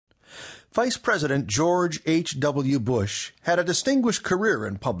Vice President George H.W. Bush had a distinguished career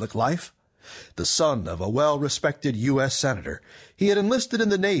in public life. The son of a well-respected U.S. Senator, he had enlisted in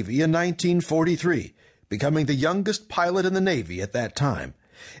the Navy in 1943, becoming the youngest pilot in the Navy at that time,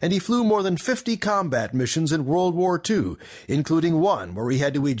 and he flew more than 50 combat missions in World War II, including one where he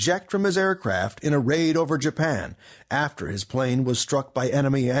had to eject from his aircraft in a raid over Japan after his plane was struck by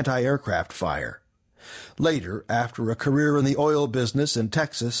enemy anti-aircraft fire. Later, after a career in the oil business in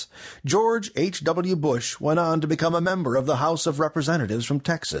Texas, George H.W. Bush went on to become a member of the House of Representatives from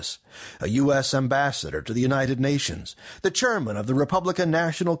Texas, a U.S. ambassador to the United Nations, the chairman of the Republican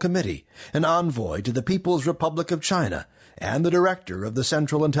National Committee, an envoy to the People's Republic of China, and the director of the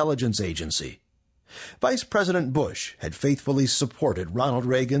Central Intelligence Agency. Vice President Bush had faithfully supported Ronald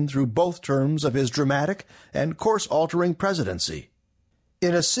Reagan through both terms of his dramatic and course-altering presidency.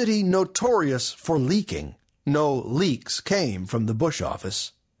 In a city notorious for leaking, no leaks came from the Bush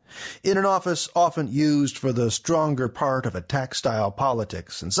office. In an office often used for the stronger part of attack-style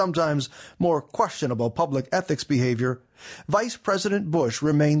politics and sometimes more questionable public ethics behavior, Vice President Bush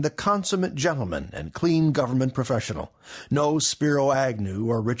remained the consummate gentleman and clean government professional. No Spiro Agnew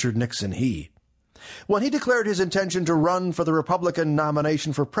or Richard Nixon he. When he declared his intention to run for the Republican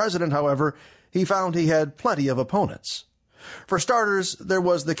nomination for president, however, he found he had plenty of opponents. For starters, there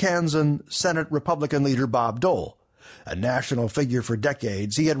was the Kansan Senate Republican leader Bob Dole. A national figure for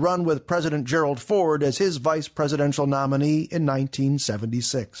decades, he had run with President Gerald Ford as his vice presidential nominee in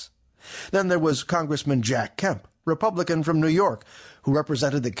 1976. Then there was Congressman Jack Kemp, Republican from New York, who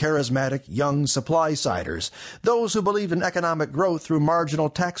represented the charismatic young supply-siders, those who believed in economic growth through marginal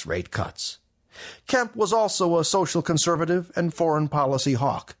tax rate cuts. Kemp was also a social conservative and foreign policy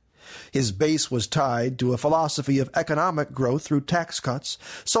hawk. His base was tied to a philosophy of economic growth through tax cuts,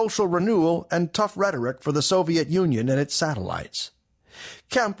 social renewal, and tough rhetoric for the Soviet Union and its satellites.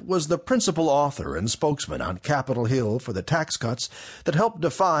 Kemp was the principal author and spokesman on Capitol Hill for the tax cuts that helped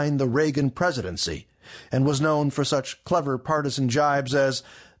define the Reagan presidency, and was known for such clever partisan jibes as,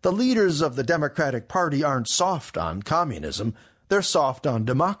 "The leaders of the Democratic Party aren't soft on communism, they're soft on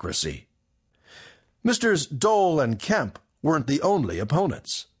democracy." Misters Dole and Kemp weren't the only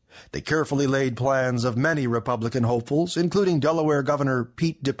opponents. The carefully laid plans of many Republican hopefuls, including Delaware Governor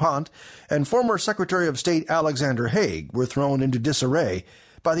Pete DuPont and former Secretary of State Alexander Haig, were thrown into disarray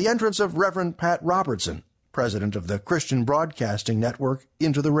by the entrance of Reverend Pat Robertson, president of the Christian Broadcasting Network,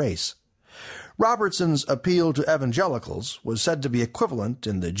 into the race. Robertson's appeal to evangelicals was said to be equivalent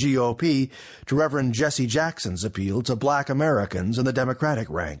in the GOP to Reverend Jesse Jackson's appeal to black Americans in the Democratic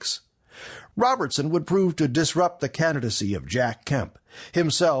ranks. Robertson would prove to disrupt the candidacy of Jack Kemp,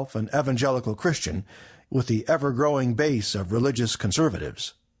 himself an evangelical Christian, with the ever-growing base of religious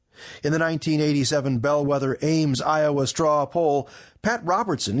conservatives. In the 1987 bellwether Ames, Iowa straw poll, Pat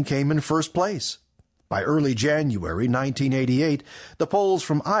Robertson came in first place. By early January 1988, the polls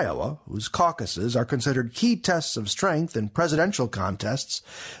from Iowa, whose caucuses are considered key tests of strength in presidential contests,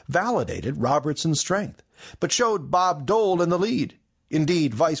 validated Robertson's strength, but showed Bob Dole in the lead.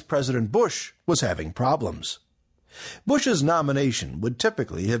 Indeed, Vice President Bush was having problems. Bush's nomination would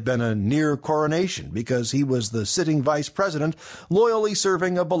typically have been a near coronation because he was the sitting vice president loyally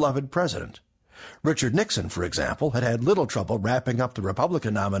serving a beloved president. Richard Nixon, for example, had had little trouble wrapping up the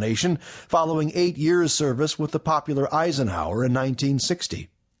Republican nomination following 8 years' service with the popular Eisenhower in 1960.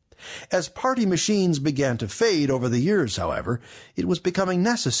 As party machines began to fade over the years, however, it was becoming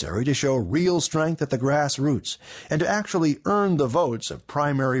necessary to show real strength at the grassroots and to actually earn the votes of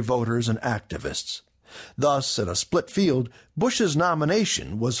primary voters and activists. Thus, in a split field, Bush's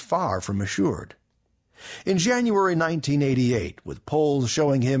nomination was far from assured. In January 1988, with polls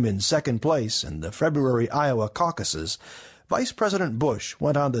showing him in second place in the February Iowa caucuses, Vice President Bush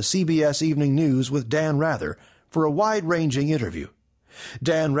went on the CBS Evening News with Dan Rather for a wide-ranging interview.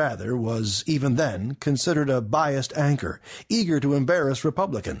 Dan Rather was, even then, considered a biased anchor, eager to embarrass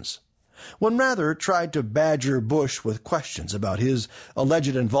Republicans. When Rather tried to badger Bush with questions about his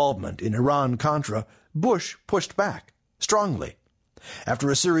alleged involvement in Iran-Contra, Bush pushed back, strongly. After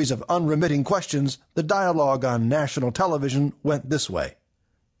a series of unremitting questions, the dialogue on national television went this way.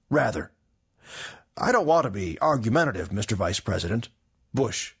 Rather: "I don't want to be argumentative, Mr. Vice President."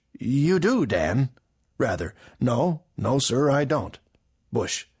 Bush: "You do, Dan." Rather: No, sir, I don't."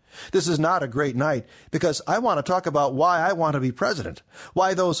 Bush: "This is not a great night, because I want to talk about why I want to be president,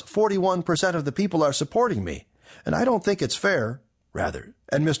 why those 41% of the people are supporting me, and I don't think it's fair." Rather: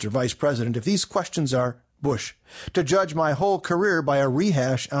 "And Mr. Vice President, if these questions are—" Bush: "To judge my whole career by a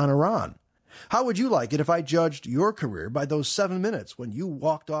rehash on Iran. How would you like it if I judged your career by those 7 minutes when you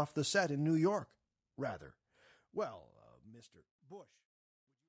walked off the set in New York?" Rather: "Well..."